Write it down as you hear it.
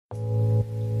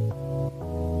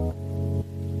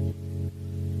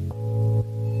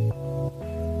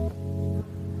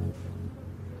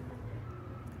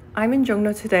I'm in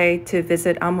Jongno today to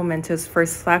visit Amomento's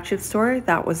first flagship store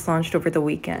that was launched over the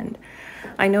weekend.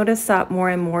 I noticed that more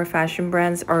and more fashion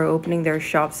brands are opening their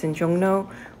shops in Jongno,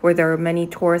 where there are many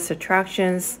tourist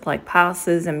attractions like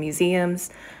palaces and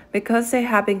museums, because they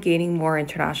have been gaining more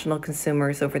international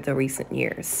consumers over the recent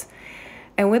years.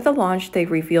 And with the launch, they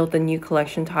revealed the new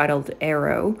collection titled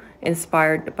Aero,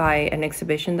 inspired by an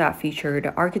exhibition that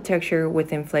featured architecture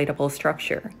with inflatable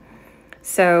structure.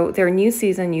 So their new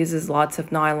season uses lots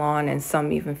of nylon and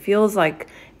some even feels like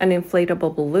an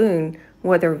inflatable balloon,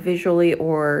 whether visually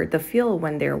or the feel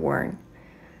when they're worn.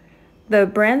 The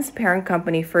brand's parent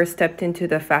company first stepped into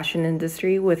the fashion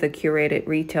industry with a curated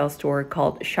retail store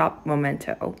called Shop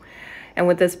Momento. And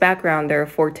with this background, their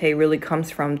forte really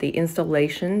comes from the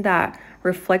installation that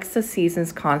reflects the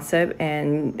season's concept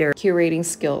and their curating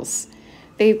skills.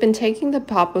 They've been taking the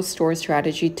pop-up store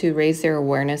strategy to raise their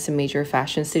awareness in major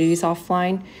fashion cities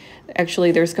offline.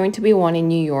 Actually, there's going to be one in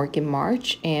New York in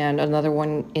March and another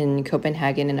one in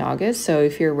Copenhagen in August. So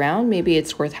if you're around, maybe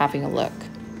it's worth having a look.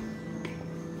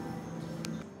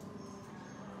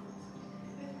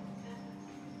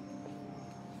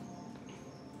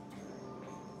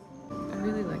 I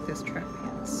really like this track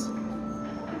pants.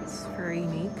 It's very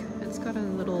unique. It's got a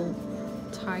little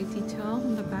tie detail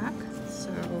in the back. So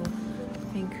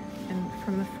I think, and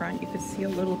from the front you could see a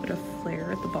little bit of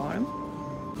flare at the bottom.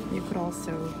 You could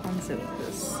also unzip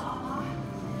this.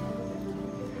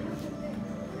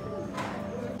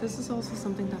 This is also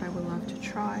something that I would love to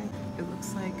try. It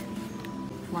looks like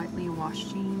lightly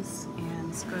washed jeans and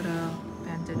it's got a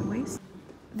banded waist.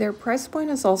 Their price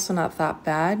point is also not that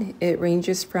bad. It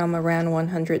ranges from around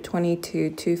 120 to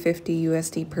 250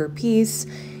 USD per piece,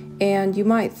 and you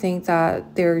might think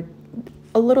that they're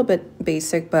a little bit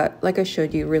basic, but like I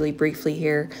showed you really briefly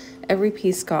here, every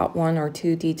piece got one or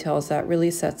two details that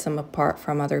really sets them apart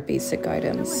from other basic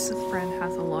items. I feel like this brand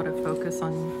has a lot of focus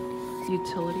on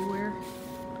utility wear.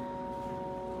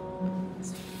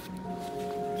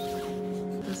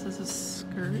 This is a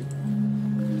skirt.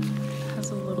 It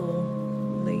has a little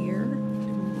layer,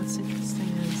 and what's interesting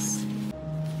is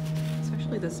it's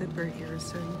actually the zipper here,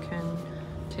 so you can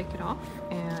take it off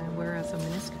and wear as a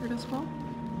miniskirt as well.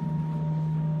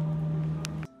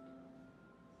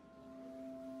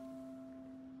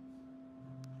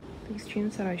 These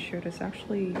jeans that I showed is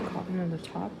actually cotton on the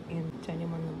top and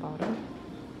denim on the bottom.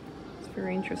 It's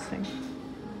very interesting.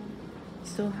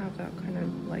 Still have that kind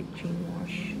of light jean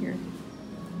wash here.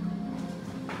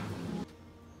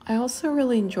 I also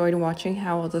really enjoyed watching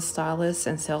how the stylists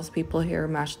and salespeople here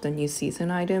matched the new season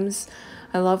items.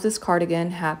 I love this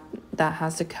cardigan hat that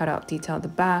has the cutout detail at the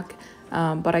back,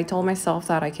 but I told myself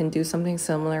that I can do something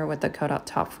similar with the cutout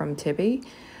top from Tibby.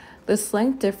 This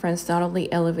length difference not only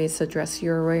elevates the dress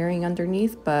you're wearing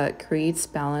underneath, but creates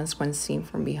balance when seen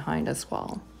from behind as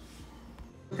well.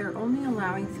 They're only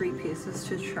allowing 3 pieces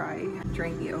to try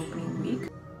during the opening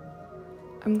week.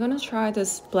 I'm gonna try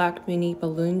this black mini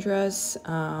balloon dress,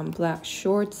 black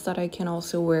shorts that I can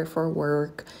also wear for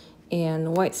work,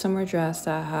 and white summer dress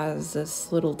that has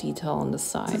this little detail on the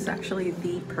side. This is actually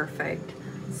the perfect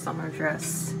summer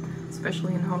dress,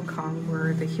 especially in Hong Kong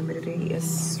where the humidity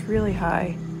is really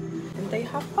high. And they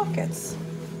have pockets.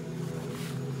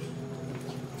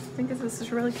 I think this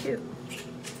is really cute.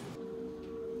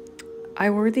 I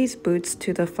wore these boots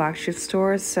to the flagship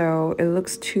store, so it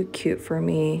looks too cute for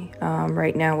me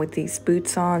right now with these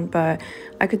boots on, but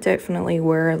I could definitely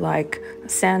wear like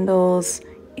sandals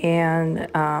and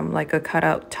like a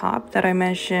cutout top that I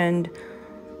mentioned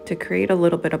to create a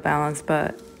little bit of balance,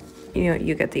 but you know,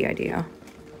 you get the idea.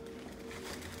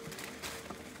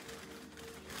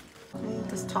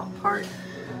 This top part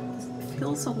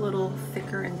feels a little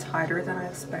thicker and tighter than I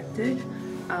expected.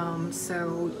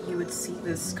 So you would see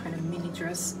this kind of mini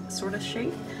dress sort of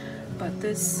shape, but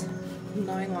this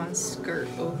nylon skirt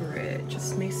over it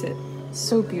just makes it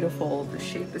so beautiful. The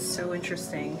shape is so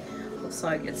interesting. Looks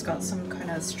like it's got some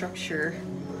kind of structure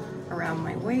around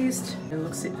my waist. It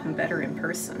looks even better in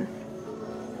person.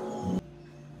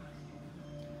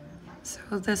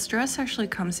 So this dress actually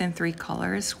comes in 3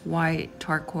 colors, white,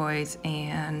 turquoise,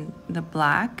 and the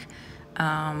black.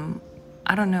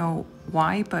 I don't know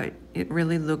why, but it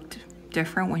really looked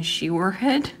different when she wore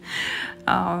it.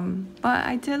 But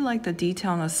I did like the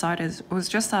detail on the side. It was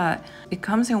just that it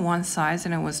comes in one size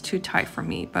and it was too tight for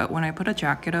me. But when I put a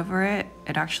jacket over it,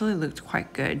 it actually looked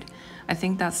quite good. I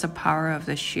think that's the power of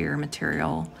the sheer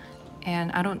material.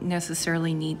 And I don't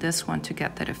necessarily need this one to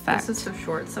get that effect. This is the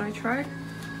shorts that I tried.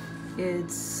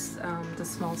 It's the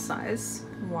small size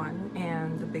 1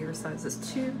 and the bigger size is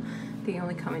 2. They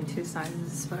only come in 2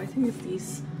 sizes, but I think if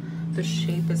these The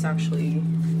shape is actually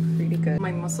pretty good.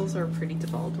 My muscles are pretty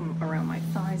developed around my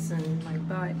thighs and my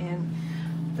butt, and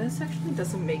this actually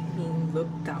doesn't make me look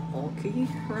that bulky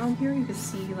around here. You can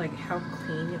see like how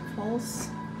clean it falls.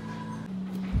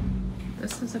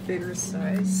 This is a bigger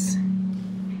size. I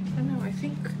don't know, I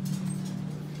think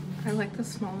I like the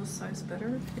smallest size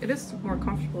better. It is more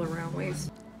comfortable around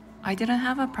waist. I didn't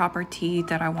have a proper tee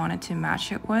that I wanted to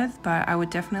match it with, but I would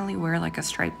definitely wear like a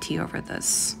striped tee over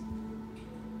this.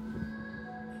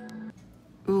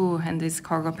 Ooh, and these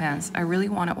cargo pants. I really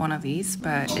wanted one of these,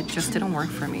 but it just didn't work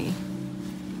for me.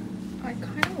 I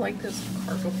kind of like this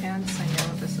cargo pants. I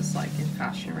know this is like in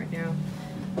fashion right now,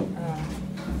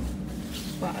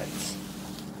 but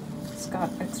it's got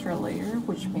extra layer,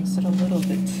 which makes it a little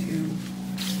bit too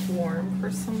warm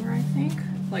for summer, I think.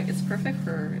 Like, it's perfect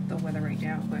for the weather right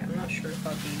now, but I'm not sure if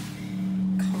I'll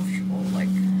be comfortable. Like,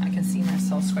 I can see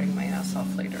myself sweating my ass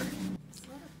off later.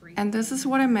 And this is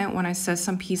what I meant when I said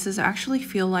some pieces actually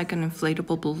feel like an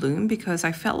inflatable balloon, because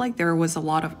I felt like there was a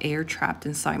lot of air trapped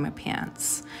inside my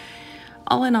pants.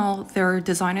 All in all, their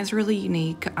design is really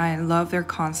unique. I love their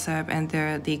concept and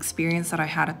the experience that I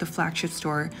had at the flagship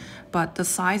store, but the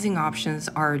sizing options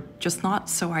are just not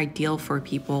so ideal for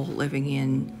people living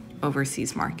in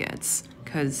overseas markets,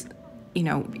 because you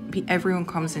know, everyone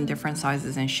comes in different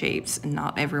sizes and shapes, and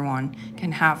not everyone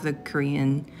can have the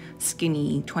Korean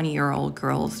skinny 20-year-old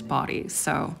girl's body.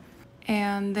 So,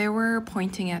 and they were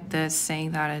pointing at this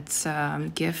saying that it's a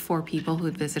gift for people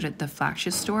who visited the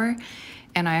flagship store,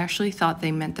 and I actually thought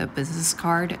they meant the business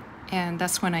card, and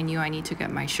that's when I knew I need to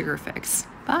get my sugar fix.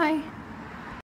 Bye!